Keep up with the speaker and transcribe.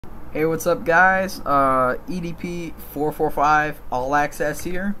Hey, what's up, guys? EDP445 All Access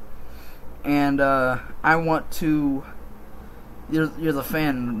here, and I want to. You're the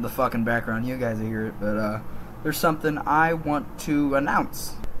fan in the fucking background. You guys hear it, but there's something I want to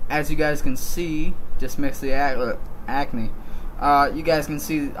announce. As you guys can see, just mix the acne. You guys can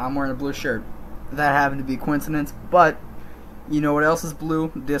see I'm wearing a blue shirt. That happened to be a coincidence, but you know what else is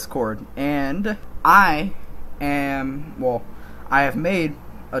blue? Discord, and I have made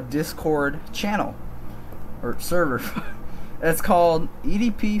a Discord channel or server. It's called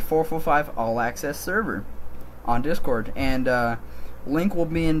EDP445 All Access Server on Discord, and link will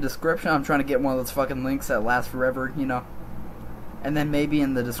be in description. I'm trying to get one of those fucking links that last forever, you know. And then maybe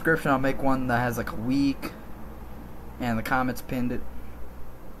in the description I'll make one that has like a week, and the comments pinned it.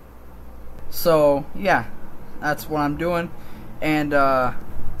 So yeah, that's what I'm doing. And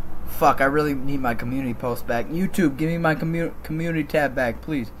fuck, I really need my community post back. YouTube, give me my community tab back,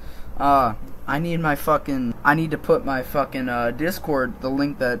 please. I need to put my fucking Discord, the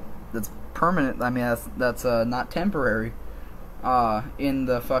link that's permanent. I mean, that's not temporary. In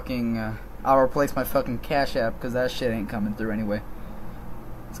the fucking, I'll replace my fucking Cash App because that shit ain't coming through anyway.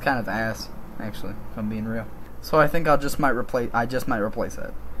 It's kind of ass, actually, if I'm being real. So I think I just might replace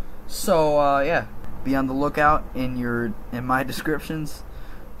that. So yeah, be on the lookout in my descriptions,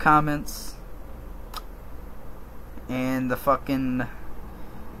 comments, and the fucking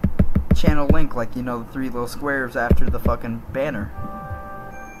channel link, like, you know, the 3 little squares after the fucking banner.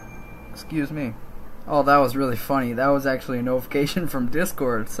 Excuse me. Oh, that was really funny. That was actually a notification from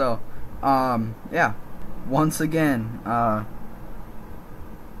Discord. So yeah, once again,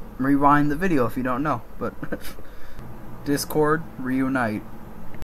 rewind the video if you don't know, but Discord, reunite.